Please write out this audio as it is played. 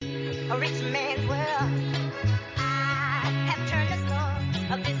a rich man's world. I have turned the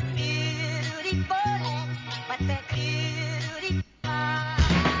soul of this beautiful land, but the beauty.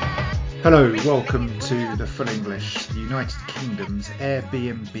 Hello, welcome to the Full English, the United Kingdom's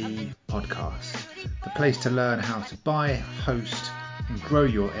Airbnb podcast, the place to learn how to buy, host and grow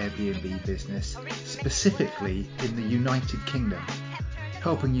your Airbnb business, specifically in the United Kingdom,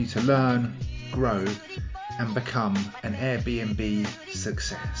 helping you to learn, grow and become an Airbnb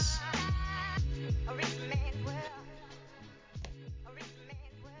success.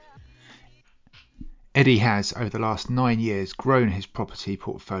 Eddie has, over the last 9 years, grown his property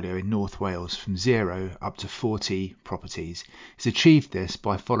portfolio in North Wales from 0 up to 40 properties. He's achieved this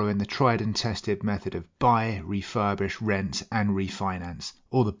by following the tried and tested method of buy, refurbish, rent and refinance,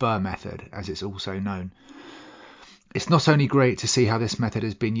 or the BRRRR method as it's also known. It's not only great to see how this method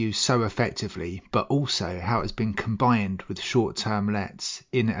has been used so effectively, but also how it has been combined with short-term lets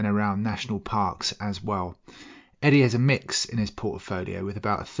in and around national parks as well. Eddie has a mix in his portfolio, with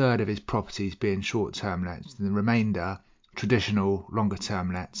about a third of his properties being short-term lets and the remainder traditional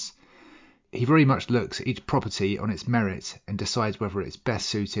longer-term lets. He very much looks at each property on its merit and decides whether it's best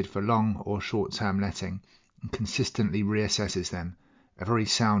suited for long or short-term letting and consistently reassesses them. A very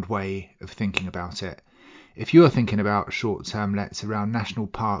sound way of thinking about it. If you are thinking about short-term lets around national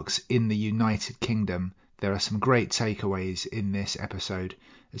parks in the United Kingdom, there are some great takeaways in this episode,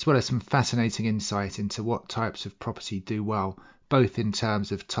 as well as some fascinating insight into what types of property do well, both in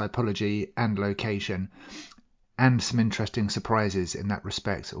terms of typology and location, and some interesting surprises in that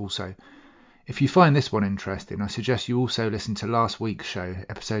respect also. If you find this one interesting, I suggest you also listen to last week's show,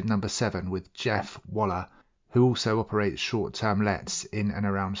 episode number 7, with Jeff Waller, who also operates short-term lets in and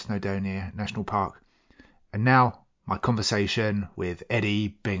around Snowdonia National Park. And now, my conversation with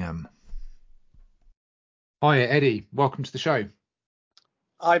Eddie Bingham. Hi Eddie, welcome to the show.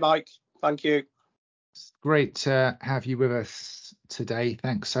 Hi Mike, thank you. It's great to have you with us today.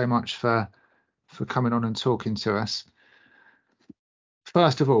 Thanks so much for coming on and talking to us.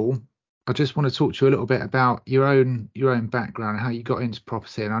 First of all, I just want to talk to you a little bit about your own background and how you got into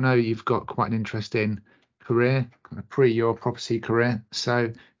property. And I know you've got quite an interesting career, kind of pre your property career.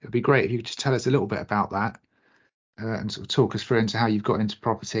 So it'd be great if you could just tell us a little bit about that and sort of talk us through into how you've got into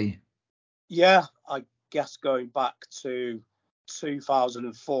property. Yeah, I guess going back to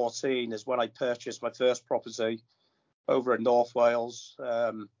 2014 is when I purchased my first property over in North Wales,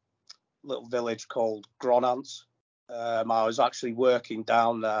 little village called Gronant. I was actually working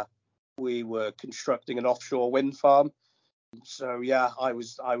down there. We were constructing an offshore wind farm. So yeah, I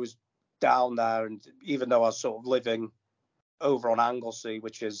was down there, and even though I was sort of living over on Anglesey,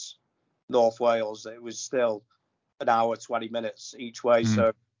 which is North Wales, it was still an hour, 20 minutes each way.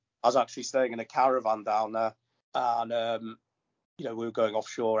 So I was actually staying in a caravan down there, and we were going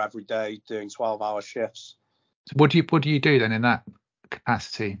offshore every day doing 12-hour shifts. What do you do then in that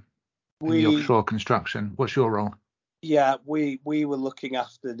capacity? In the offshore construction, what's your role? Yeah, we were looking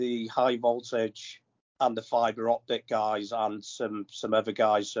after the high voltage and the fibre optic guys and some other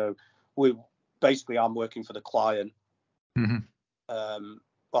guys. So I'm working for the client. Mm-hmm.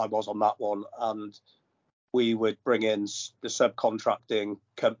 I was on that one, and we would bring in the subcontracting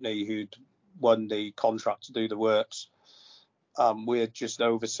company who'd won the contract to do the works. We'd just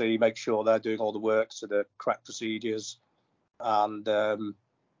oversee, make sure they're doing all the work to the correct procedures, and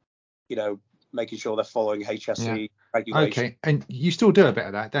making sure they're following HSE regulations. Okay, and you still do a bit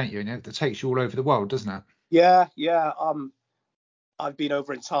of that, don't you? And it takes you all over the world, doesn't it? Yeah. I've been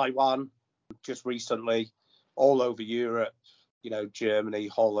over in Taiwan just recently, all over Europe. Germany,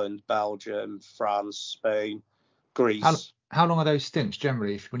 Holland, Belgium, France, Spain, Greece. How long are those stints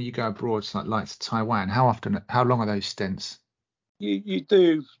generally? When you go abroad, like to Taiwan, how long are those stints? You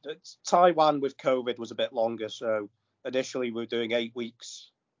do. Taiwan with COVID was a bit longer, so initially we were doing 8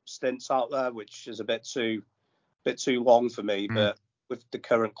 weeks stints out there, which is a bit too long for me. But with the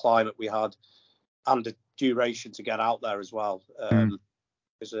current climate we had and the duration to get out there as well,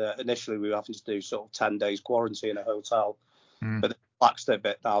 because initially we were having to do sort of 10 days quarantine in a hotel, but they relaxed it a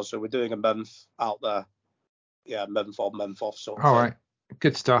bit now, so we're doing a month out there. Yeah, month on, month off sort of thing. All right,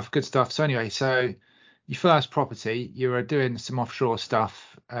 good stuff. So anyway, so your first property, you were doing some offshore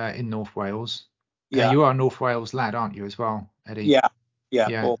stuff in North Wales. Yeah, you are a North Wales lad, aren't you, as well, Eddie? Yeah.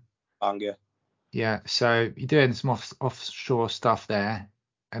 Yeah, so you're doing some offshore stuff there,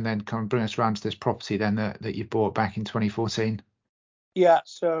 and then come and bring us around to this property then that you bought back in 2014. Yeah,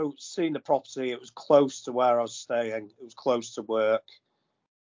 so seeing the property, it was close to where I was staying. It was close to work.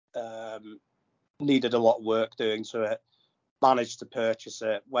 Needed a lot of work doing to it. Managed to purchase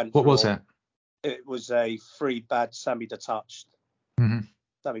it. What was it? It was a 3-bed semi-detached. Mm-hmm.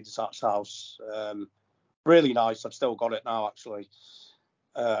 semi-detached house. Really nice. I've still got it now, actually.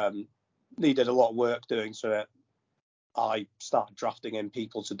 Needed a lot of work doing to it. I started drafting in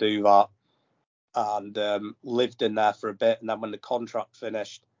people to do that, and lived in there for a bit. And then when the contract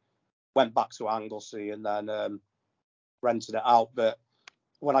finished, went back to Anglesey and then rented it out. But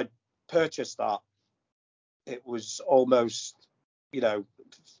when I purchased that, it was almost,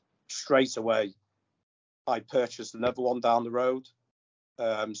 straight away, I purchased another one down the road.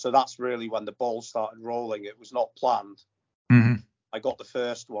 So that's really when the ball started rolling. It was not planned. Mm-hmm. I got the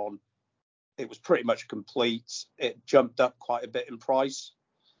first one. It was pretty much complete. It jumped up quite a bit in price.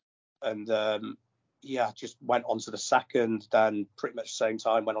 And just went on to the second, then pretty much the same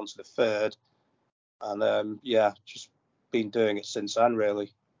time went on to the third. And just been doing it since then,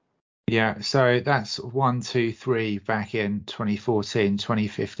 really. Yeah, so that's 1, 2, 3 back in 2014,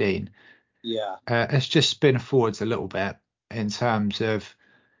 2015. Yeah. Let's just spin forwards a little bit in terms of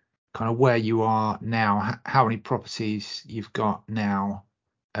kind of where you are now, how many properties you've got now,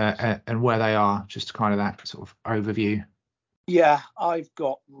 and where they are, just kind of that sort of overview. Yeah, I've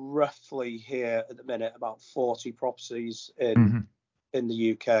got roughly here at the minute about 40 properties in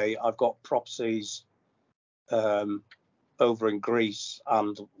the UK. I've got properties over in Greece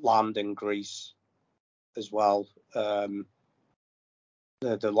and land in Greece as well. The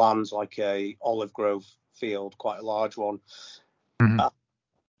land's like a olive grove field, quite a large one. Mm-hmm.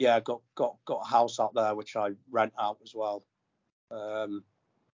 Got a house out there which I rent out as well.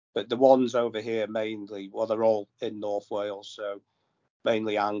 But the ones over here mainly, well, they're all in North Wales, so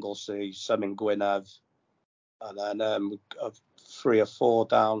mainly Anglesey, some in Gwynedd, and then we've got 3 or 4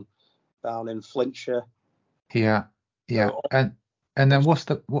 down in Flintshire. Yeah. So, And then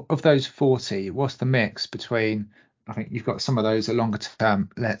of those 40, what's the mix between, I think you've got some of those are longer term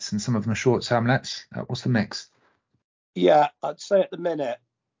lets and some of them are short term lets. What's the mix? yeah, I'd say at the minute,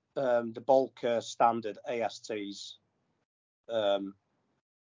 the bulk are standard ASTs,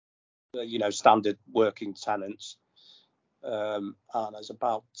 standard working tenants. And there's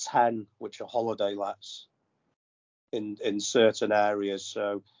about 10 which are holiday lets in certain areas.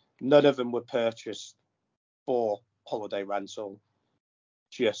 So none of them were purchased for holiday rental.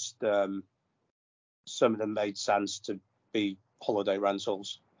 Just some of them made sense to be holiday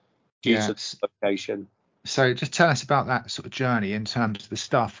rentals due to the location. So just tell us about that sort of journey in terms of the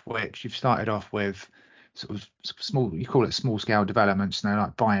stuff which you've started off with, sort of small, you call it small scale developments,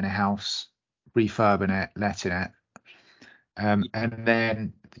 like buying a house, refurbing it, letting it. And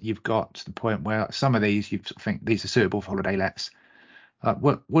then you've got to the point where some of these you think these are suitable for holiday lets.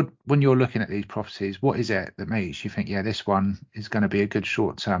 When you're looking at these properties, what is it that makes you think, yeah, this one is going to be a good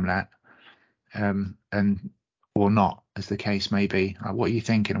short-term let, and or not, as the case may be? What are you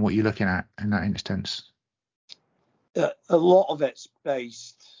thinking and what are you looking at in that instance? A lot of it's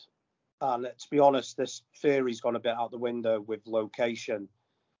based, and to be honest, this theory's gone a bit out the window with location.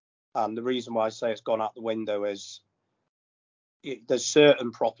 And the reason why I say it's gone out the window is there's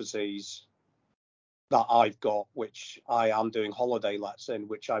certain properties that I've got which I am doing holiday lets in,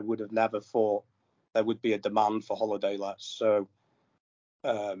 which I would have never thought there would be a demand for holiday lets. So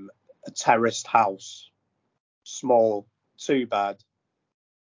a terraced house, small 2-bed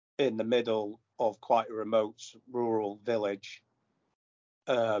in the middle of quite a remote rural village,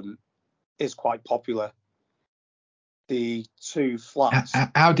 is quite popular. The 2 flats.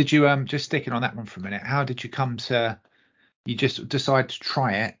 How did you just sticking on that one for a minute? How did you come to? You just decide to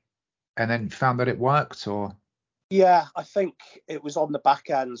try it and then found that it worked, or? Yeah, I think it was on the back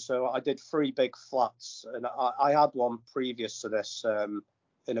end. So I did 3 big flats, and I had one previous to this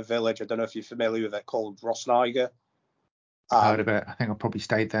in a village. I don't know if you're familiar with it, called Rosniger. Heard of it. I think I probably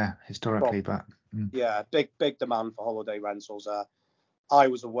stayed there historically, but yeah, big demand for holiday rentals there. I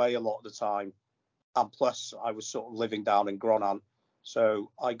was away a lot of the time, and plus I was sort of living down in Gronant,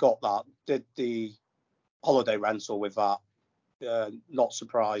 so I got that. Did the holiday rental with that. Not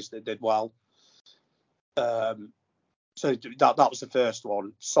surprised it did well. So that was the first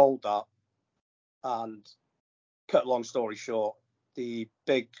one. Sold that, and cut a long story short, the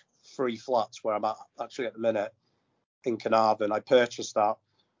big 3 flats where I'm actually at the minute in Carnarvon, I purchased that,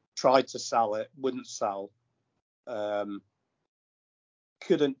 tried to sell it, wouldn't sell.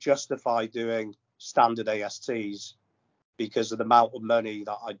 Couldn't justify doing standard ASTs because of the amount of money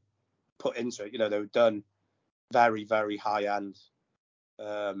that I put into it. They were done very, very high end.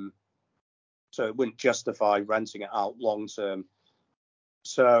 So it wouldn't justify renting it out long term.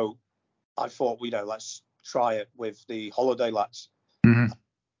 So I thought, let's try it with the holiday lets. Mm-hmm.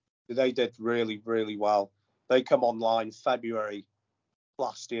 They did really, really well. They come online February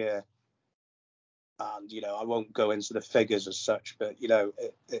last year, And I won't go into the figures as such, but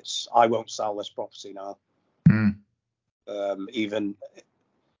I won't sell this property now. Even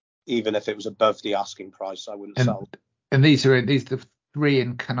if it was above the asking price, I wouldn't sell. And these are the 3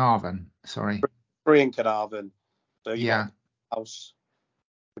 in Carnarvon. Sorry, 3 in Carnarvon. So you got a house,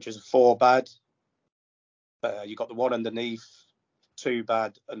 which is a 4-bed. You got the one underneath,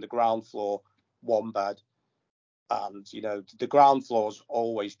 2-bed, and the ground floor, 1-bed. And the ground floor is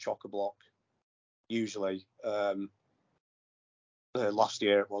always chock-a-block. Usually, last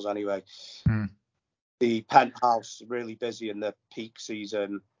year it was anyway. The penthouse really busy in the peak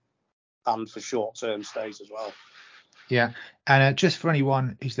season and for short-term stays as well. Yeah, and just for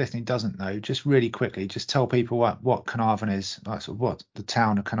anyone who's listening doesn't know, just really quickly, just tell people what Carnarvon is, like sort of what the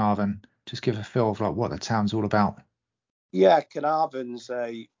town of Carnarvon. Just give a feel of like what the town's all about. Yeah, Carnarvon's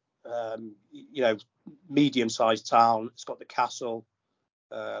a medium-sized town. It's got the castle,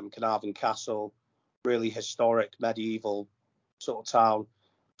 Carnarvon Castle, really historic medieval sort of town.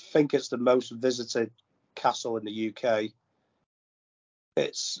 I think it's the most visited castle in the UK.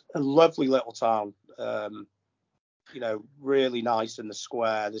 It's a lovely little town. Really nice in the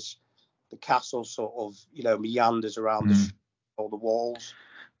square. The castle sort of meanders around all the walls.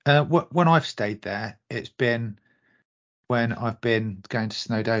 When I've stayed there, it's been when I've been going to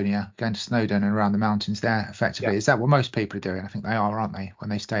Snowdonia, going to Snowdon and around the mountains there. Effectively, Is that what most people are doing? I think they are, aren't they, when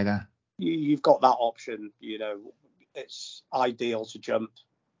they stay there? You've got that option. It's ideal to jump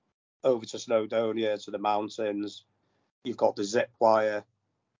over to Snowdonia, to the mountains. You've got the zip wire.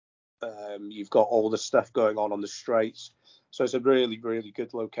 You've got all the stuff going on the straits. So it's a really, really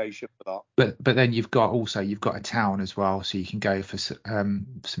good location for that. But then you've got a town as well, so you can go for some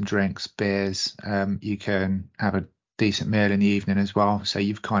drinks, beers. You can have a decent meal in the evening as well. So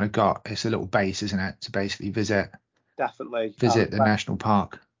you've kind of got, it's a little base, isn't it, to basically visit the national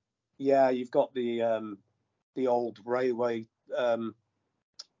park. Yeah, you've got the old railway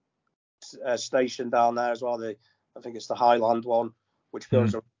station down there as well. I think it's the Highland one, which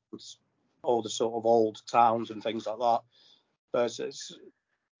goes around all the sort of old towns and things like that. But it's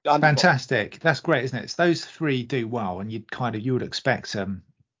fantastic. That's great, isn't it? It's those 3 do well, and you'd probably expect them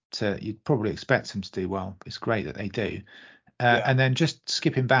to do well. It's great that they do. And then just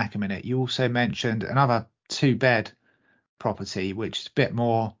skipping back a minute, you also mentioned another 2-bed property, which is a bit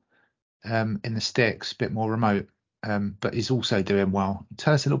more in the sticks, a bit more remote, but is also doing well.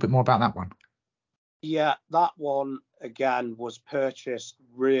 Tell us a little bit more about that one. Yeah, that one again was purchased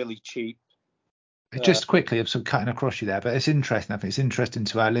really cheap. Just quickly, I'm sort of cutting across you there, but it's interesting. I think it's interesting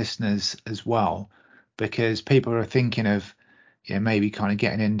to our listeners as well, because people are thinking of, maybe kind of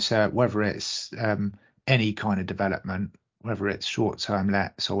getting into whether it's any kind of development, whether it's short-term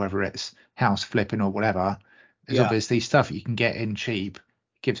lets or whether it's house flipping or whatever. There's obviously stuff you can get in cheap,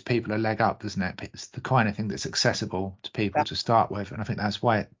 gives people a leg up, doesn't it? It's the kind of thing that's accessible to people to start with, and I think that's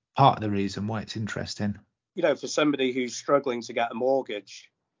part of the reason why it's interesting. For somebody who's struggling to get a mortgage,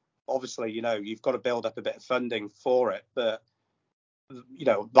 obviously, you've got to build up a bit of funding for it. But,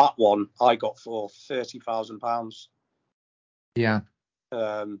 that one I got for £30,000. Yeah.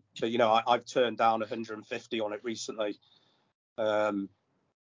 But, I've turned down 150 on it recently. It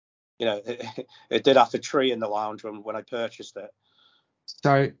did have a tree in the lounge when I purchased it.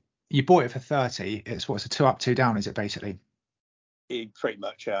 So you bought it for 30. It's a 2 up, 2 down, is it basically? Pretty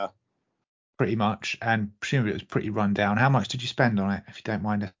much, yeah. Pretty much, and presumably it was pretty run down. How much did you spend on it, if you don't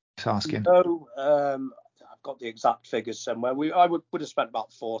mind us asking? No, I've got the exact figures somewhere. I would have spent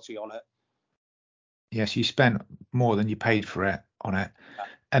about 40 on it. Yes, you spent more than you paid for it on it. Yeah.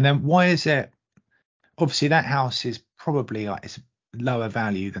 And then why is it? Obviously, that house is probably it's lower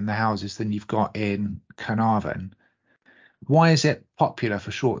value than the houses than you've got in Carnarvon. Why is it popular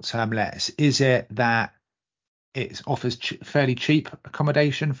for short-term lets? Is it that it offers fairly cheap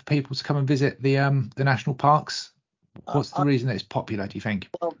accommodation for people to come and visit the national parks? What's the reason that it's popular, do you think?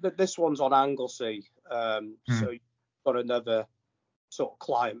 Well, this one's on Anglesey, so you've got another sort of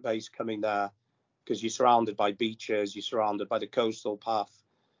client base coming there because you're surrounded by beaches, you're surrounded by the coastal path,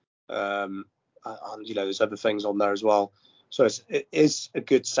 and there's other things on there as well. So it is a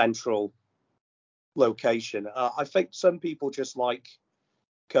good central location. I think some people just like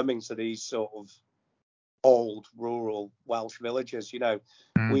coming to these sort of old rural Welsh villages.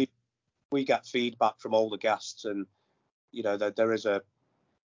 We get feedback from all the guests, and there is a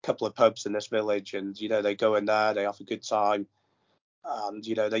couple of pubs in this village, and they go in there, they have a good time, and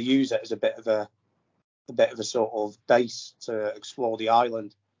they use it as a bit of a sort of base to explore the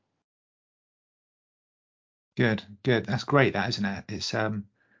island. Good. That's great, that, isn't it? It's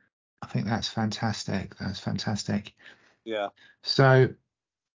I think that's fantastic. Yeah. So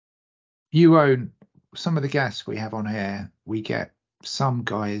you own some of the guests we have on here, we get some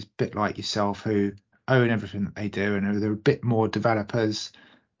guys, a bit like yourself, who own everything that they do, and they're a bit more developers.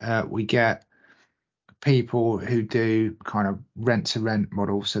 We get people who do kind of rent to rent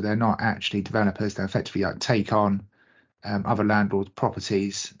model, so they're not actually developers. They effectively like take on other landlords'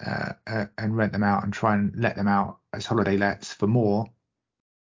 properties and rent them out and try and let them out as holiday lets for more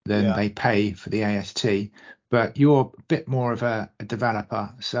than they pay for the AST. But you're a bit more of a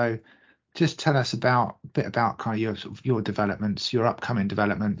developer, so just tell us a bit about kind of your sort of your developments, your upcoming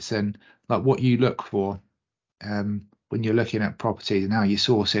developments, and like what you look for when you're looking at properties and how you're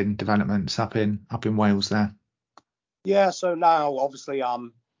sourcing developments up in Wales there. Yeah, so now obviously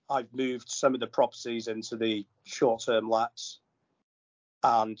I've moved some of the properties into the short-term lets,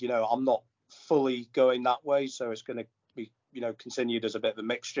 and I'm not fully going that way, so it's going to be continued as a bit of a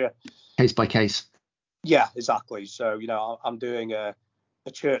mixture, Case by case. Yeah, exactly. So I'm doing a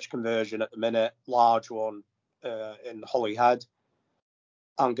church conversion at the minute, large one in Holyhead.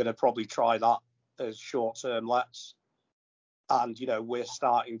 I'm going to probably try that as short-term lets, and we're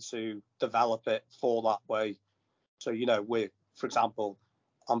starting to develop it for that way. So for example,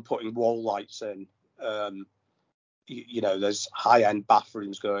 I'm putting wall lights in. There's high-end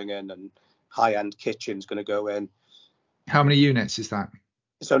bathrooms going in and high-end kitchens going to go in. How many units is that?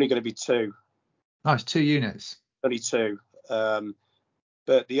 It's only going to be 2. Oh, it's 2 units. Only 2.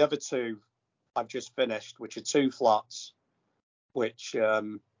 But the other 2 I've just finished, which are 2 flats, which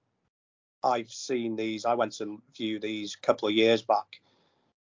I've seen these. I went to view these a couple of years back.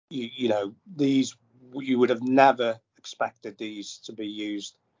 These, you would have never expected these to be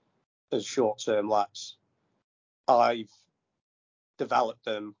used as short-term lets. I've developed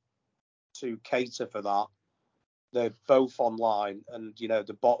them to cater for that. They're both online, and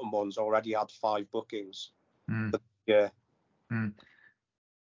the bottom ones already had 5 bookings. Yeah.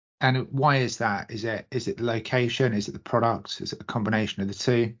 And why is that? Is it the location? Is it the product? Is it a combination of the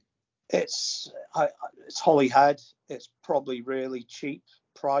two? It's Holyhead. It's probably really cheap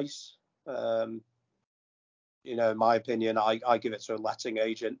price. In my opinion, I give it to a letting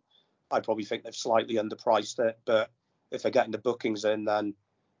agent. I probably think they've slightly underpriced it, but if they're getting the bookings in, then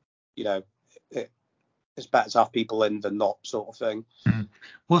it's better to have people in than not, sort of thing.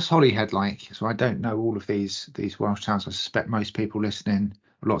 What's Holyhead like? So I don't know all of these Welsh towns. I suspect most people listening,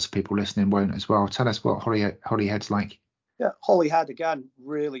 lots of people listening, won't as well. Tell us what Holyhead's like. Yeah, Holyhead, again,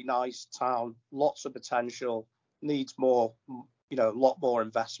 really nice town, lots of potential, needs more, a lot more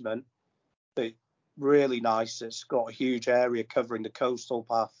investment, but really nice. It's got a huge area covering the coastal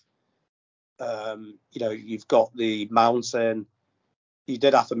path. You've got the mountain. You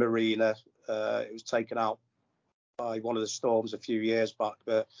did have a marina. It was taken out by one of the storms a few years back,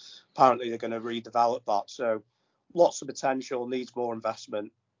 but apparently they're going to redevelop that. So lots of potential, needs more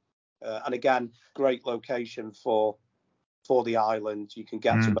investment. And again, great location for the island. You can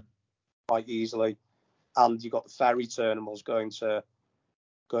get to quite easily, and you've got the ferry terminals going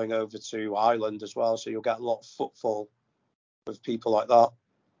over to Ireland as well, so you'll get a lot of footfall with people like that.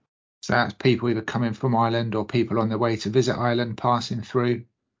 So that's people either coming from Ireland or people on their way to visit Ireland passing through.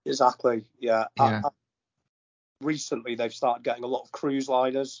 Exactly, yeah. Recently they've started getting a lot of cruise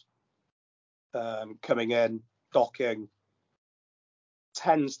liners coming in, docking.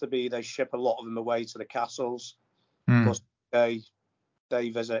 Tends to be they ship a lot of them away to the castles, plus day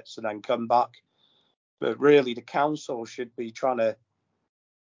visits and then come back. But really the council should be trying to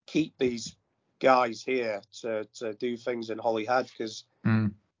keep these guys here to do things in Holyhead, because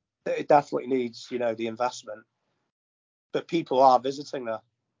it definitely needs the investment, but people are visiting there.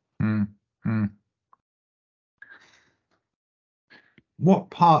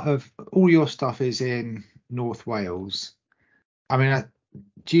 What part of all your stuff is in North Wales? I mean,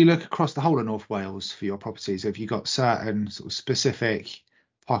 do you look across the whole of North Wales for your properties? Have you got certain sort of specific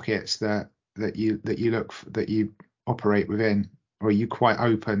pockets that you operate within, or are you quite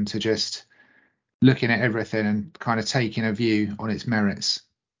open to just looking at everything and kind of taking a view on its merits?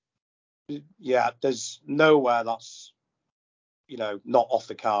 Yeah, there's nowhere that's not off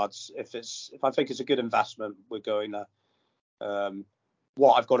the cards. If I think it's a good investment, we're going there.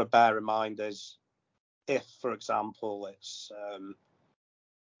 What I've got to bear in mind is, if, for example, it's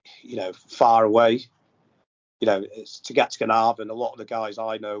far away, it's to get to Carnarvon. A lot of the guys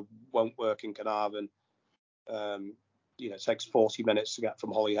I know won't work in Carnarvon. It takes 40 minutes to get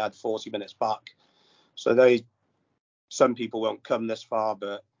from Holyhead, 40 minutes back. So some people won't come this far,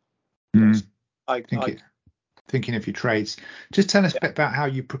 but thinking of your trades. Just tell us a bit about how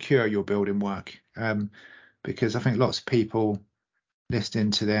you procure your building work, because I think lots of people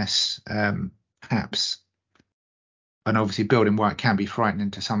listening to this, perhaps, and obviously building work can be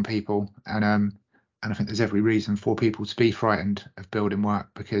frightening to some people, and And I think there's every reason for people to be frightened of building work,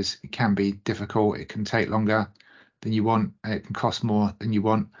 because it can be difficult, it can take longer than you want, and it can cost more than you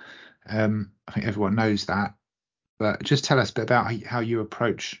want. I think everyone knows that. But just tell us a bit about how you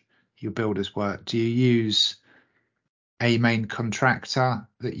approach your builders work. Do you use a main contractor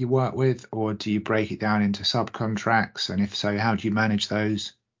that you work with, or do you break it down into subcontracts? And if so, how do you manage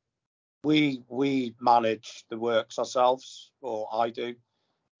those? We manage the works ourselves, or I do.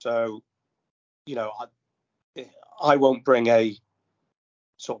 So, you know, I won't bring a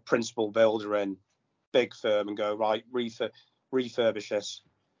sort of principal builder in, big firm, and go, right, refurbish this,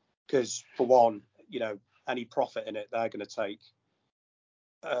 because for one, you know, any profit in it they're going to take.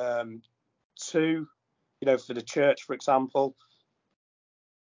 Two, you know, for the church, for example,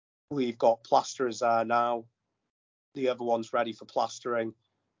 we've got plasterers there now. The other one's ready for plastering.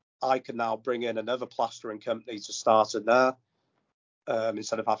 I can now bring in another plastering company to start in there,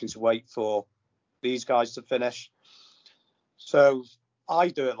 instead of having to wait for these guys to finish. So I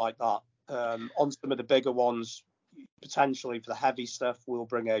do it like that. On some of the bigger ones, potentially for the heavy stuff, we'll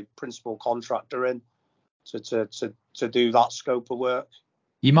bring a principal contractor in to do that scope of work.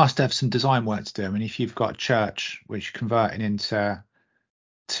 You must have some design work to do. I mean, if you've got a church which you're converting into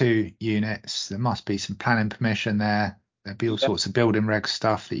 2 units, there must be some planning permission there. There'd be all Yeah, sorts of building reg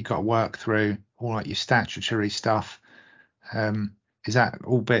stuff that you've got to work through, all like your statutory stuff. Is that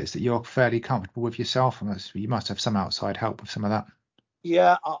all bits that you're fairly comfortable with yourself? And you must have some outside help with some of that.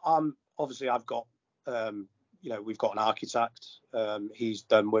 yeah. I'm obviously, I've got, you know, we've got an architect. He's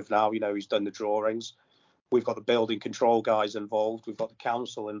done with now. You know, he's done the drawings. We've got the building control guys involved. We've got the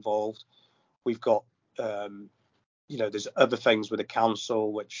council involved. We've got, you know, there's other things with the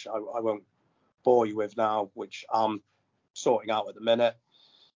council which I won't bore you with now, which I'm sorting out at the minute.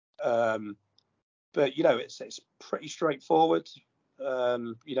 But you know, it's pretty straightforward.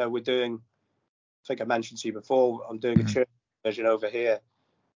 You know, we're doing, I think I mentioned to you before, I'm doing a church version over here,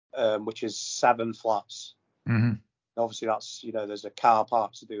 which is 7 flats. Mm-hmm. Obviously, that's, you know, there's a car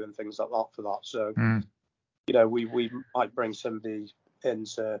park to do and things like that for that. So, you know, we might bring somebody in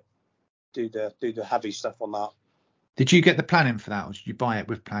to do the heavy stuff on that. Did you get the planning for that, or did you buy it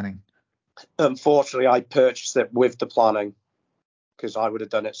with planning? Unfortunately, I purchased it with the planning, because I would have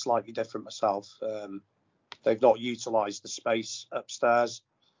done it slightly different myself. They've not utilised the space upstairs,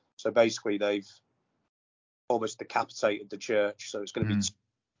 so basically they've almost decapitated the church. So it's going to be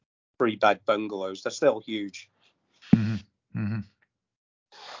 3-bed bungalows. They're still huge. Very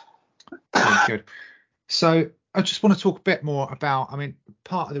good. So I just want to talk a bit more about, I mean,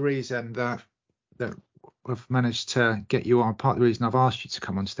 part of the reason that we've managed to get you on, part of the reason I've asked you to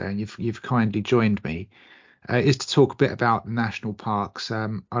come on today, and you've kindly joined me, is to talk a bit about the national parks. I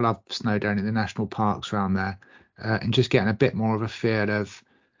love Snowdonia in the national parks around there, and just getting a bit more of a feel of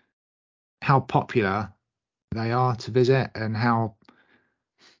how popular they are to visit, and how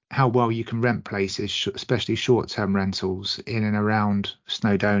well you can rent places, especially short-term rentals in and around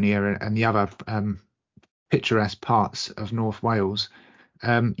Snowdonia and the other picturesque parts of North Wales.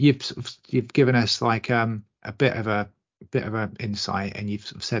 You've given us like a bit of a insight, and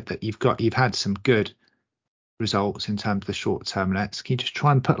you've said that you've had some good results in terms of the short-term lets. Can you just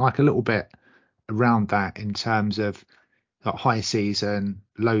try and put like a little bit around that in terms of like high season,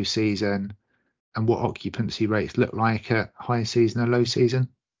 low season, and what occupancy rates look like at high season and low season?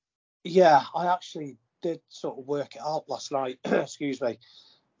 Yeah, I actually did sort of work it out last night. Excuse me.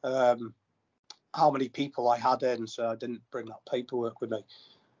 How many people I had in, so I didn't bring that paperwork with me.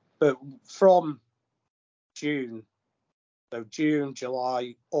 But from June, so June,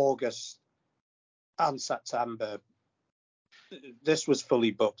 July, August, and September, this was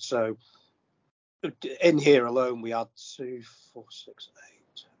fully booked. So in here alone, we had 2, 4, 6,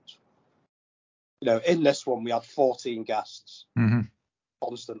 8. 10, 12. You know, in this one, we had 14 guests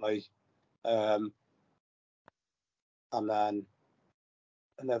constantly. And then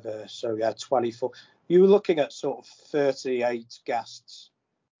another, so yeah, 24. You were looking at sort of 38 guests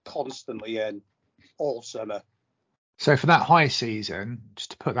constantly in all summer. So for that high season,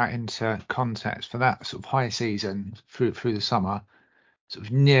 just to put that into context, for that sort of high season through the summer, sort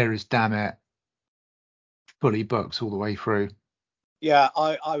of near as damn it fully booked all the way through. Yeah,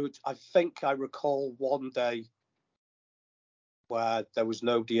 I think I recall one day where there was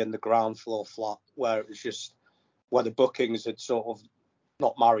nobody in the ground floor flat, where it was just where the bookings had sort of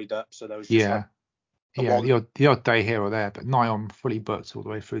not married up, so there was just like the odd day here or there, but nigh on fully booked all the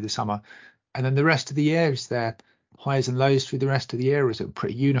way through the summer. And then the rest of the year, is there highs and lows through the rest of the year, or is it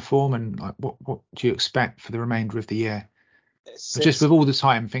pretty uniform? And like, what do you expect for the remainder of the year? But just with all the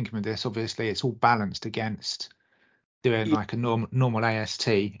time thinking of this, obviously it's all balanced against doing like a normal AST,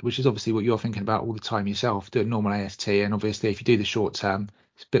 which is obviously what you're thinking about all the time yourself, doing normal AST. And obviously, if you do the short term,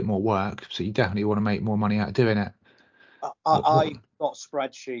 it's a bit more work. So you definitely want to make more money out of doing it. I got a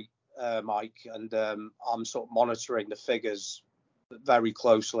spreadsheet, Mike, and I'm sort of monitoring the figures very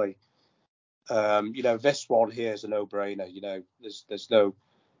closely. This one here is a no-brainer. There's no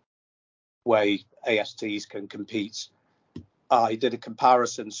way ASTs can compete. I did a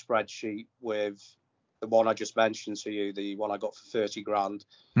comparison spreadsheet with the one I just mentioned to you, the one I got for 30 grand.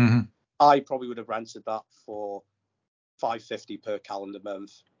 Mm-hmm. I probably would have rented that for $550 per calendar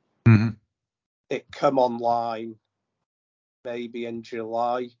month. Mm-hmm. It come online maybe in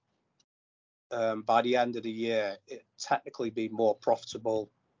July. By the end of the year, it technically be more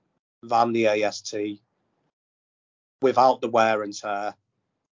profitable than the AST without the wear and tear.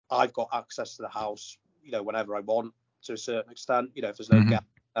 I've got access to the house, whenever I want to a certain extent, if there's no gap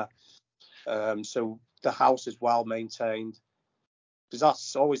there. So the house is well maintained, because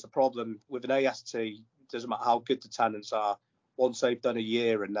that's always the problem with an AST. It doesn't matter how good the tenants are. Once they've done a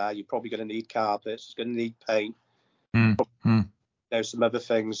year in there, you're probably going to need carpets, it's going to need paint, some other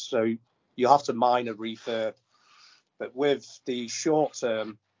things. So you have to minor refurb. But with the short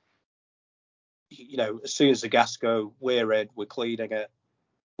term, as soon as the guests go, we're in, we're cleaning it,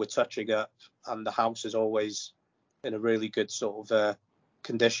 we're touching up, and the house is always in a really good sort of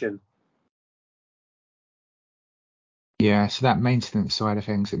condition. Yeah, so that maintenance side of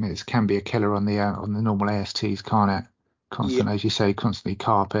things, it can be a killer on the normal ASTs, can't it? Constantly, as you say, constantly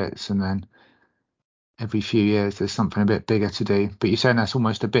carpets, and then every few years there's something a bit bigger to do. But you're saying that's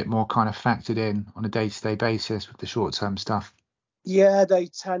almost a bit more kind of factored in on a day-to-day basis with the short-term stuff. Yeah, they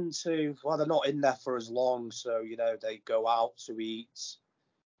tend to. Well, they're not in there for as long, so they go out to eat.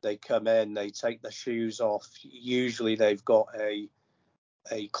 They come in, they take their shoes off. Usually, they've got a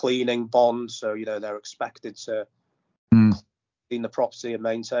cleaning bond, so they're expected to clean the property and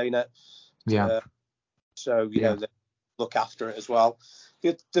maintain it. Yeah. They look after it as well.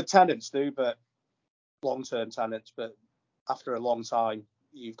 The tenants do, but long-term tenants. But after a long time,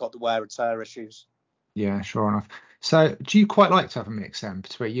 you've got the wear and tear issues. Yeah, sure enough. So, do you quite like to have a mix then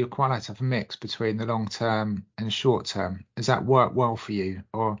between the long term and short term? Does that work well for you,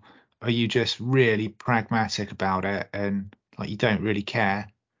 or are you just really pragmatic about it and like you don't really care,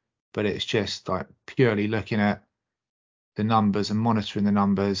 but it's just like purely looking at the numbers and monitoring the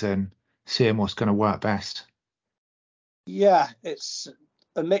numbers and seeing what's going to work best? Yeah, it's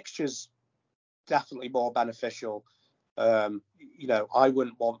a mixture's definitely more beneficial. I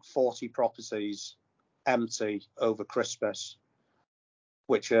wouldn't want 40 properties empty over Christmas,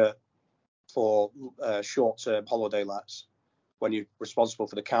 which are for short-term holiday lets, when you're responsible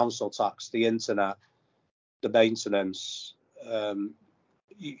for the council tax, the internet, the maintenance. It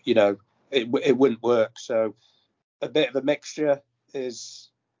wouldn't work. So a bit of a mixture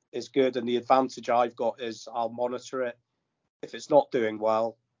is good, and the advantage I've got is I'll monitor it. If it's not doing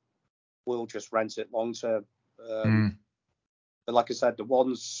well, we'll just rent it long term. But like I said, the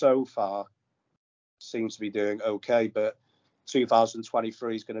ones so far seem to be doing okay, but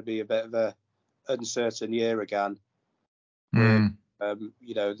 2023 is going to be a bit of a uncertain year again. With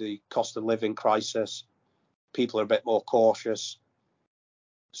the cost of living crisis, people are a bit more cautious.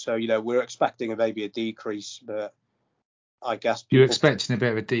 So we're expecting maybe a decrease, but I guess You're expecting a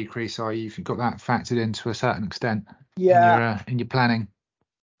bit of a decrease, are you? If you've got that factored into a certain extent in your planning.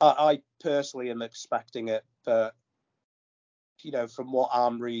 I personally am expecting it, but from what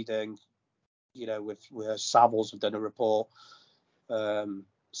I'm reading, with Savills have done a report,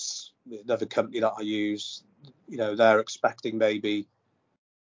 another company that I use, they're expecting maybe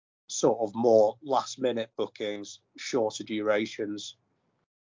sort of more last minute bookings, shorter durations.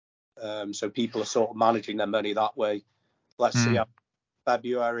 So people are sort of managing their money that way. Let's see how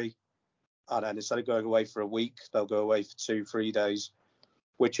February, and then instead of going away for a week, they'll go away for 2-3 days,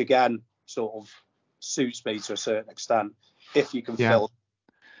 which again sort of suits me to a certain extent if you can fill.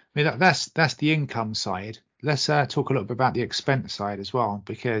 I mean, that's the income side. Let's talk a little bit about the expense side as well,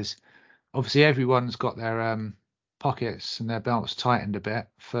 because obviously everyone's got their pockets and their belts tightened a bit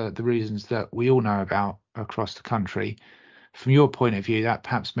for the reasons that we all know about across the country. From your point of view, that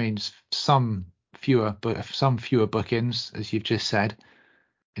perhaps means some fewer bookings, as you've just said.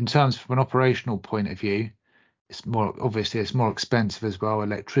 In terms from an operational point of view, it's more expensive as well.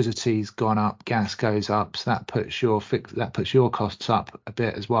 Electricity's gone up, gas goes up, so that puts your costs up a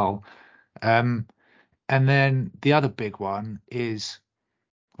bit as well. And then the other big one is,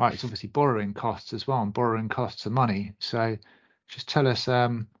 right, it's obviously borrowing costs as well, and borrowing costs of money. So just tell us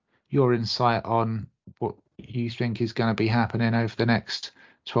your insight on what you think is going to be happening over the next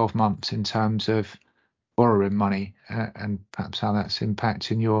 12 months in terms of borrowing money, and perhaps how that's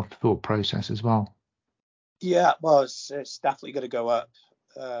impacting your thought process as well. Yeah, well, it's definitely going to go up.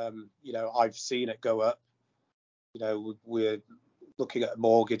 I've seen it go up. We're looking at a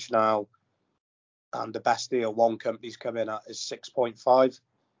mortgage now, and the best deal one company's come in at is 6.5%.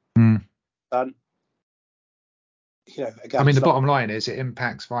 I Again, mean, it's the not. bottom line is it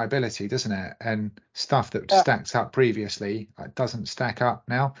impacts viability, doesn't it? And stuff that Yeah, stacked up previously doesn't stack up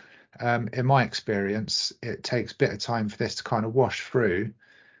now. In my experience, it takes a bit of time for this to kind of wash through,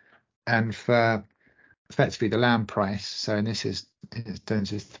 and for effectively the land price. So, and this is in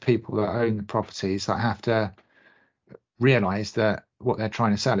instances the people that own the properties that have to realise that what they're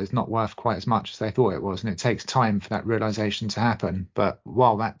trying to sell is not worth quite as much as they thought it was, and it takes time for that realisation to happen. But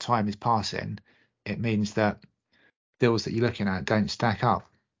while that time is passing, it means that deals that you're looking at don't stack up.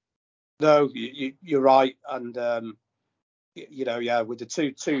 no, you're right, and with the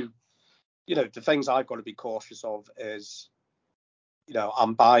two, the things I've got to be cautious of is,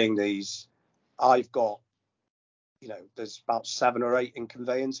 I'm buying these. I've got, there's about 7 or 8 in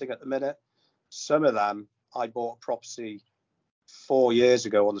conveyancing at the minute. Some of them I bought a property 4 years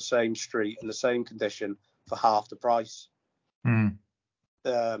ago on the same street in the same condition for half the price.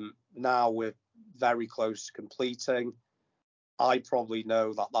 Now we're very close to completing. I probably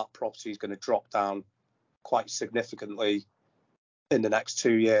know that property is going to drop down quite significantly in the next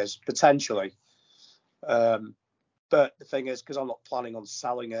 2 years, potentially. But the thing is, because I'm not planning on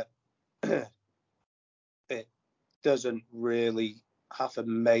selling it, it doesn't really have a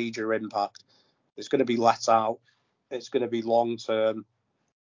major impact. It's going to be let out. It's going to be long term,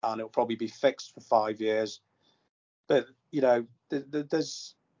 and it'll probably be fixed for 5 years. But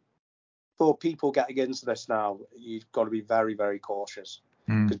there's, for people getting into this now, you've got to be very, very cautious,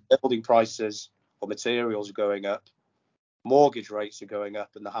 because building prices or materials are going up, mortgage rates are going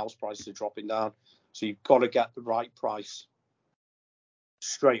up, and the house prices are dropping down. So you've got to get the right price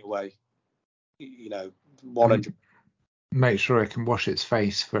straight away. 100. Make sure it can wash its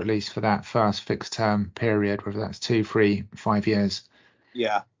face for at least for that first fixed term period, whether that's 2, 3, 5 years.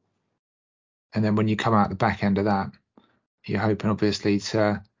 Yeah. And then when you come out the back end of that, you're hoping obviously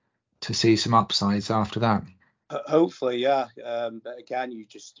to see some upsides after that. Hopefully, yeah. But again, you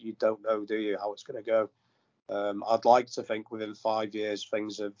don't know, do you, how it's going to go? I'd like to think within 5 years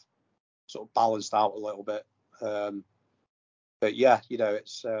things have sort of balanced out a little bit. But yeah,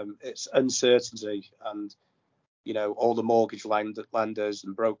 it's uncertainty, and all the mortgage lenders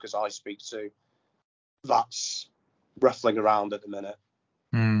and brokers I speak to, that's ruffling around at the minute.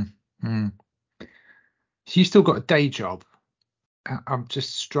 So you still got a day job. I'm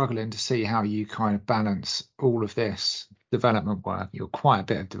just struggling to see how you kind of balance all of this development work. You're quite a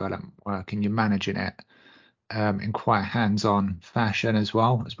bit of development work, and you're managing it in quite a hands-on fashion as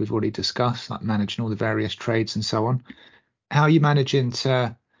well, as we've already discussed, like managing all the various trades and so on. How are you managing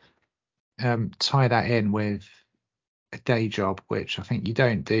to tie that in with a day job, which I think you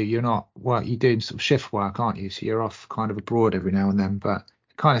don't do? You're doing sort of shift work, aren't you? So you're off kind of abroad every now and then, but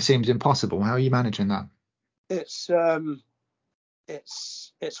it kind of seems impossible. How are you managing that? It's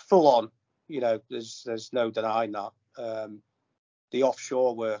full on. There's no denying that. The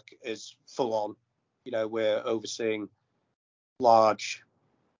offshore work is full on. We're overseeing large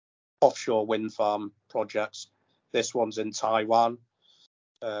offshore wind farm projects. This one's in Taiwan.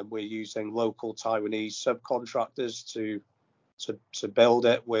 We're using local Taiwanese subcontractors to build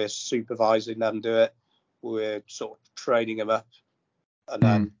it. We're supervising them do it. We're sort of training them up, and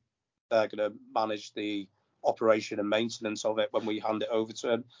then they're going to manage the operation and maintenance of it when we hand it over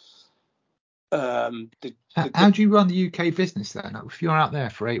to them. How do you run the UK business then? If you're out there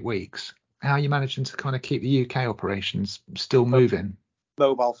for 8 weeks, how are you managing to kind of keep the UK operations still moving?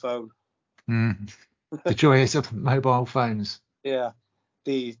 Mobile phone. The joys of mobile phones. Yeah,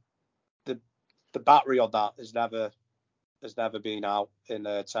 the battery on that has never been out in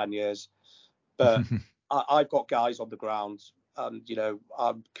 10 years. But I've got guys on the ground, and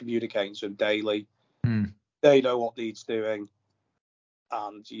I'm communicating to them daily. They know what needs doing,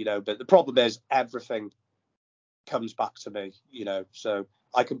 and but the problem is everything comes back to me. So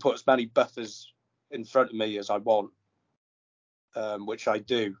I can put as many buffers in front of me as I want, which I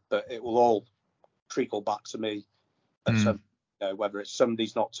do, but it will all trickle back to me at some. Whether it's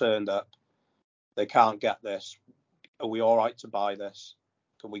somebody's not turned up, they can't get this. Are we all right to buy this?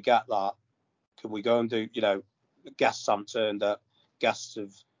 Can we get that? Can we go and do? Guests haven't turned up. Guests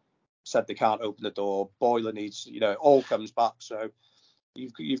have said they can't open the door. Boiler needs. It all comes back. So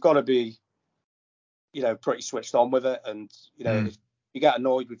you've got to be, pretty switched on with it. And if you get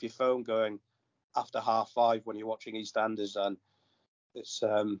annoyed with your phone going after 5:30 when you're watching EastEnders, then it's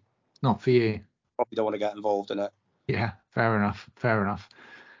not for you. probably don't want to get involved in it. Yeah, fair enough. Fair enough.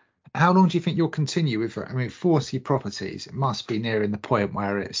 How long do you think you'll continue with it? I mean, 40 properties, it must be nearing the point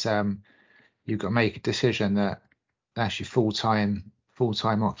where it's you've got to make a decision that that's your full-time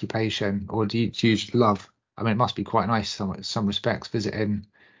occupation, or do you just love? I mean, it must be quite nice in some respects visiting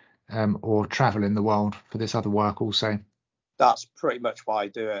or traveling the world for this other work also. That's pretty much why I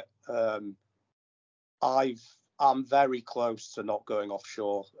do it. I'm very close to not going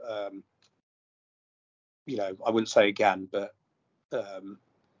offshore. I wouldn't say again, but at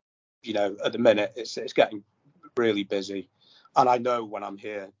the minute it's getting really busy, and I know when I'm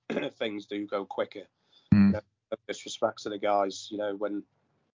here things do go quicker. Mm. No disrespect to the guys, when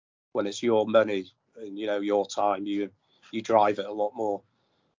it's your money and your time, you drive it a lot more.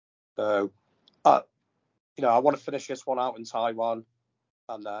 So I want to finish this one out in Taiwan,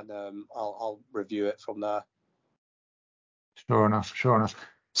 and then I'll review it from there. Sure enough. Sure enough.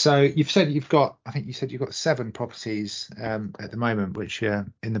 So you've said I think you said you've got 7 properties at the moment, which you're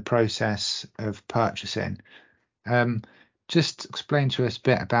in the process of purchasing. Just explain to us a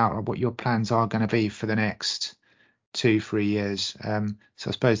bit about what your plans are going to be for the next 2-3 years. So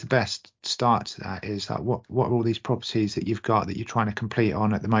I suppose the best start to that is like what are all these properties that you've got that you're trying to complete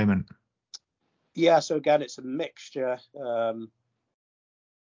on at the moment? Yeah, so again, it's a mixture. I'm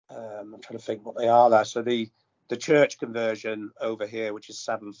trying to think what they are there. So the church conversion over here, which is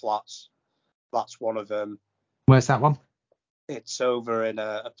 7 flats, that's one of them. Where's that one? It's over in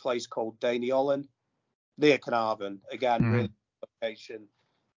a place called Daneyollen, near Carnarvon. Again, really good location.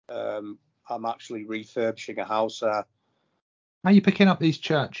 I'm actually refurbishing a house there. How are you picking up these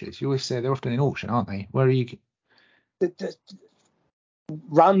churches? You always say they're often in auction, aren't they? Where are you?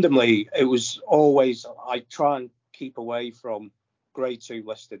 Randomly, it was always, I try and keep away from grade 2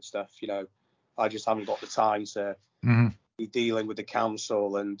 listed stuff. I just haven't got the time to be dealing with the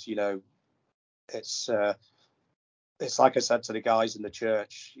council, and it's like I said to the guys in the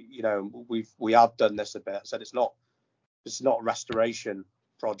church. We have done this a bit. I said it's not a restoration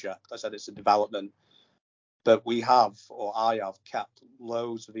project. I said it's a development, but I have kept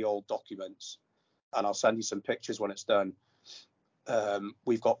loads of the old documents, and I'll send you some pictures when it's done.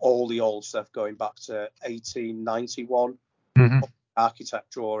 We've got all the old stuff going back to 1891, architect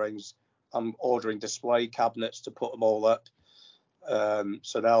drawings. I'm ordering display cabinets to put them all up.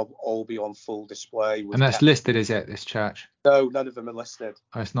 So they'll all be on full display. And that's listed, is it, this church? No, none of them are listed.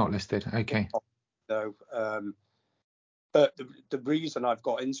 Oh, it's not listed. Okay. No. But the reason I've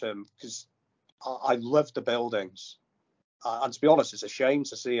got into them, because I love the buildings. And to be honest, it's a shame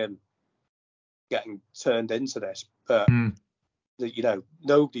to see them getting turned into this. But,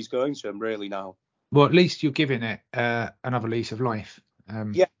 nobody's going to them really now. Well, at least you're giving it another lease of life.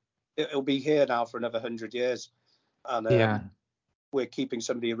 Yeah, it'll be here now for another 100 years. And we're keeping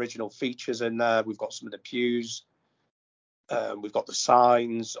some of the original features in there. We've got some of the pews. We've got the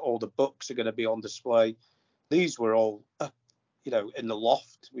signs. All the books are going to be on display. These were all up, in the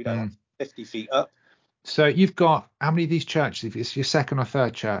loft, like 50 feet up. So you've got how many of these churches? It's your second or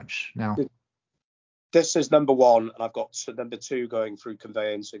third church now? This is number 1, and I've got number 2 going through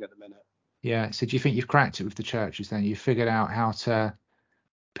conveyancing at the minute. Yeah. So do you think you've cracked it with the churches then? You've figured out how to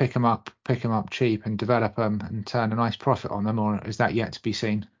pick them up cheap and develop them and turn a nice profit on them, or is that yet to be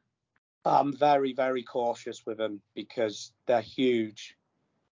seen? I'm very, very cautious with them because they're huge,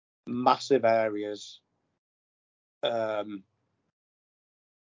 massive areas. And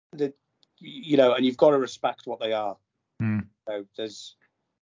you've got to respect what they are.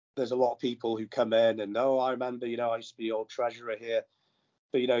 There's a lot of people who come in and I remember, I used to be old treasurer here,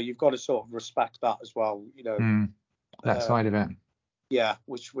 but you've got to sort of respect that as well. That side of it. Yeah,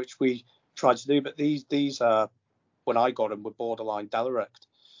 which we tried to do, but these when I got them were borderline derelict.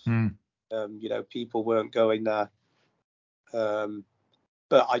 People weren't going there.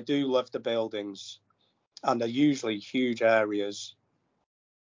 But I do love the buildings, and they're usually huge areas.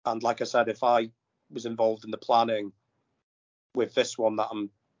 And like I said, if I was involved in the planning with this one that I'm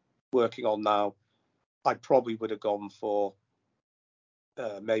working on now, I probably would have gone for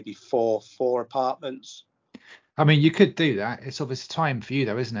maybe four apartments. I mean, you could do that. It's obviously time for you,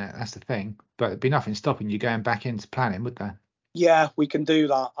 though, isn't it? That's the thing. But there'd be nothing stopping you going back into planning, would there? Yeah, we can do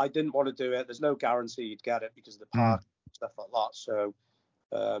that. I didn't want to do it. There's no guarantee you'd get it because of the park and stuff like that. So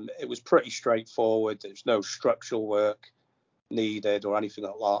it was pretty straightforward. There's no structural work needed or anything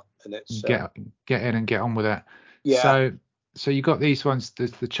like that. And it's get in and get on with it. Yeah. So you got these ones,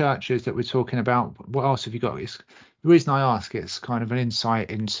 the churches that we're talking about. What else have you got? The reason I ask, it's kind of an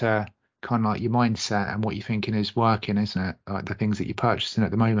insight into kind of like your mindset and what you're thinking is working, isn't it? Like the things that you're purchasing at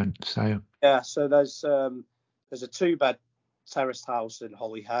the moment. So yeah, so there's a 2-bed terraced house in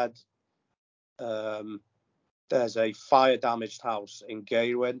Holyhead. There's a fire damaged house in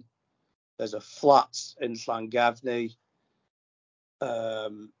Gaywin. There's a flat in Llangefni.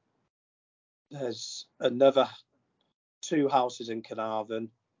 There's another 2 houses in Carnarvon.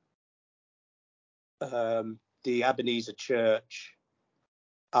 The Ebenezer Church.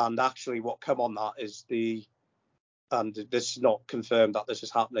 And actually what come on that is and this is not confirmed that this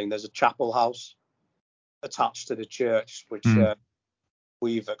is happening, there's a chapel house attached to the church, which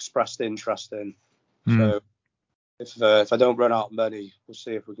we've expressed interest in. So if I don't run out of money, we'll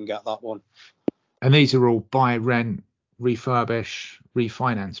see if we can get that one. And these are all buy, rent, refurbish,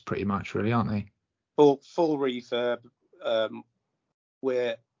 refinance pretty much, really, aren't they? Full refurb.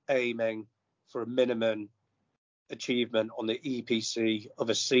 We're aiming for a minimum achievement on the EPC of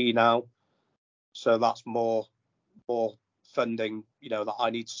a C now. So that's more funding, that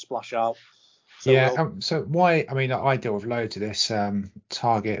I need to splash out. So so why? I mean, I deal with loads of this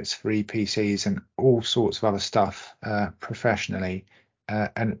targets for EPCs and all sorts of other stuff professionally,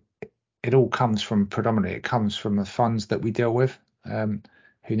 and it all comes from the funds that we deal with,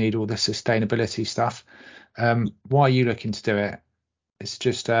 who need all the sustainability stuff. Why are you looking to do it? It's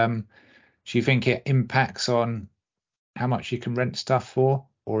just, do you think it impacts on how much you can rent stuff for,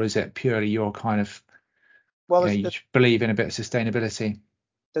 or is it purely your kind of, you believe in a bit of sustainability?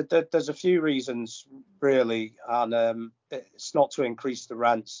 There's a few reasons really, and it's not to increase the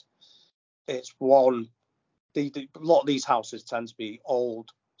rents. It's one, a lot of these houses tend to be old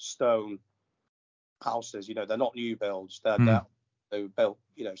stone houses. They're not new builds. They were built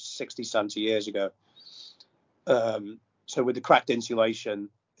 60, 70 years ago. So with the cracked insulation,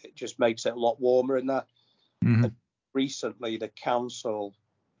 it just makes it a lot warmer in there. And recently the council,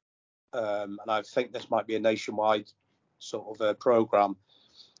 and I think this might be a nationwide sort of a program,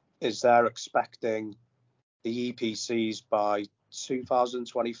 is they're expecting the EPCs by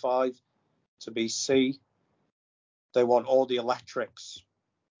 2025 to be C. They want all the electrics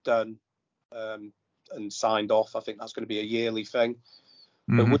done and signed off. I think that's going to be a yearly thing.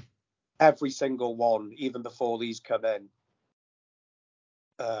 But with every single one, even before these come in,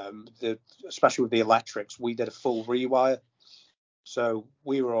 especially with the electrics, we did a full rewire. So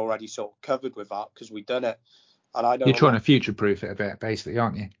we were already sort of covered with that because we'd done it. And I know you're trying to future-proof it a bit, basically,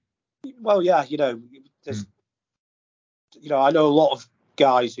 aren't you? Well, yeah, there's, I know a lot of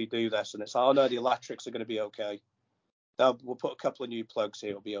guys who do this, and it's like, oh no, the electrics are going to be okay. We'll put a couple of new plugs here,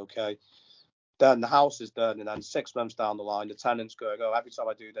 it'll be okay. Then the house is done, and then 6 months down the line, the tenant's going, oh, every time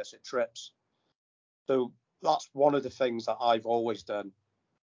I do this, it trips. So that's one of the things that I've always done,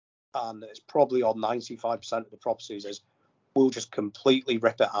 and it's probably on 95% of the properties, is we'll just completely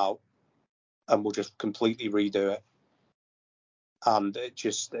rip it out, and we'll just completely redo it. And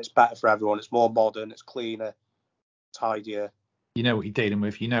it's better for everyone. It's more modern, it's cleaner, tidier. You know what you're dealing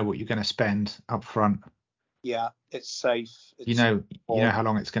with. You know what you're going to spend up front. Yeah, it's safe. You know how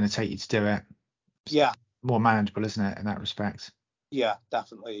long it's going to take you to do it. It's more manageable, isn't it, in that respect? Yeah,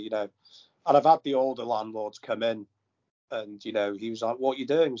 definitely. And I've had the older landlords come in, and he was like, "What are you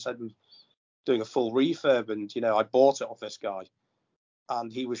doing?" I said, "I'm doing a full refurb," and I bought it off this guy,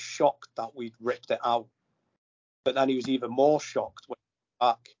 and he was shocked that we'd ripped it out. But then he was even more shocked when he came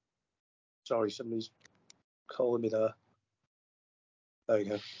back. Sorry, somebody's calling me there. There you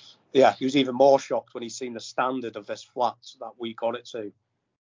go. Yeah, he was even more shocked when he seen the standard of this flat that we got it to.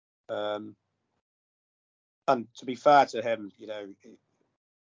 And to be fair to him,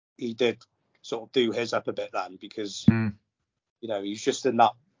 he did sort of do his up a bit then, because he's just in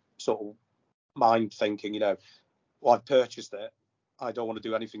that sort of mind thinking, well, I've purchased it, I don't want to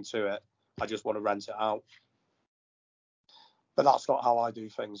do anything to it, I just want to rent it out. But that's not how I do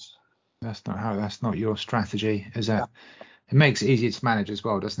things. That's not your strategy, is it? Yeah. It makes it easier to manage as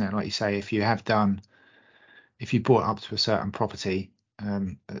well, doesn't it? Like you say, if you bought up to a certain property,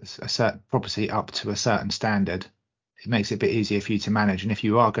 a certain property up to a certain standard, it makes it a bit easier for you to manage. And if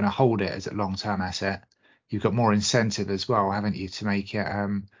you are going to hold it as a long-term asset, you've got more incentive as well, haven't you, to make it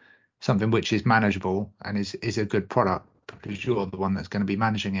something which is manageable and is a good product, because you're the one that's going to be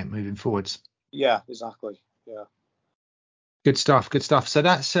managing it moving forwards. Yeah, exactly. Yeah. Good stuff. So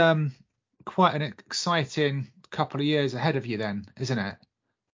that's quite an exciting couple of years ahead of you then, isn't it?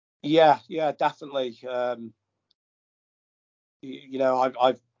 Yeah, definitely. I've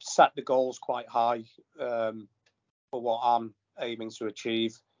set the goals quite high for what I'm aiming to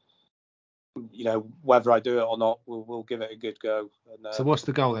achieve. Whether I do it or not, we'll give it a good go. And, so what's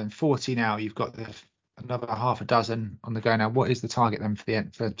the goal then? 40 now. You've got another half a dozen on the go now. What is the target then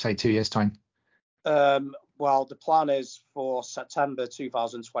for say 2 years time? Well, the plan is for September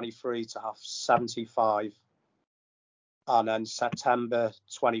 2023 to have 75, and then September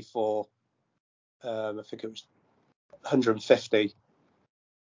 24 I think it was 150,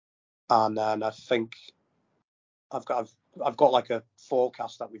 and then I think I've got like a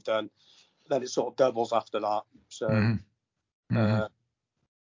forecast that we've done. Then it sort of doubles after that. So,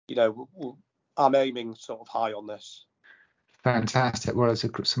 you know, I'm aiming sort of high on this. Fantastic. Well, there's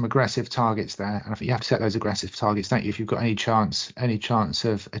some aggressive targets there, and I think you have to set those aggressive targets, don't you? If you've got any chance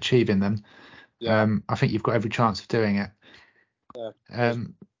of achieving them, I think you've got every chance of doing it.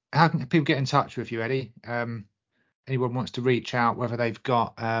 How can people get in touch with you, Eddie? Anyone wants to reach out, whether they've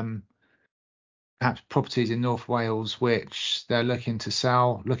got perhaps properties in North Wales which they're looking to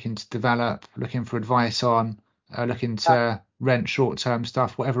sell, looking to develop, looking for advice on, looking to rent short-term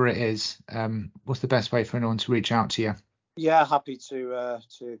stuff, whatever it is, what's the best way for anyone to reach out to you? Yeah, happy to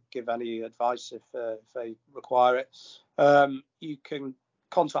give any advice if they require it. You can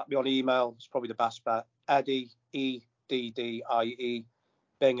contact me on email. It's probably the best bet. Eddie, EDDIE,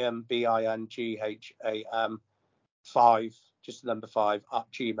 Bingham, BINGHAM 5, just the number 5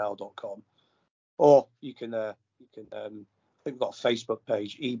 @gmail.com. Or you can I think we've got a Facebook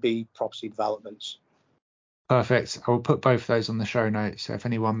page, EB Property Developments. Perfect. I will put both of those on the show notes. So if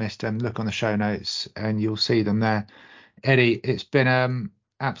anyone missed them, look on the show notes and you'll see them there. Eddie, it's been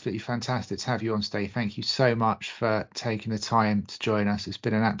absolutely fantastic to have you on today. Thank you so much for taking the time to join us. It's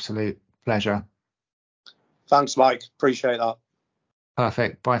been an absolute pleasure. Thanks, Mike. Appreciate that.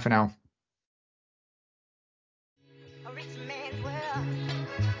 Perfect. Bye for now. A rich man's world.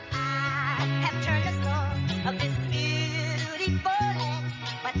 I have turned the soul of this beautiful land,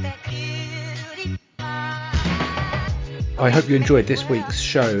 but the beauty. I hope you enjoyed this week's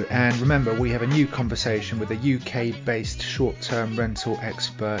show, and remember, we have a new conversation with a UK-based short-term rental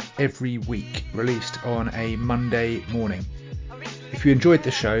expert every week, released on a Monday morning. If you enjoyed the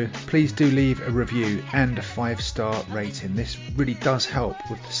show, please do leave a review and a 5-star rating. This really does help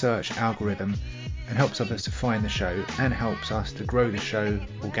with the search algorithm and helps others to find the show and helps us to grow the show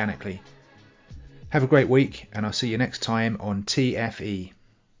organically. Have a great week, and I'll see you next time on TFE.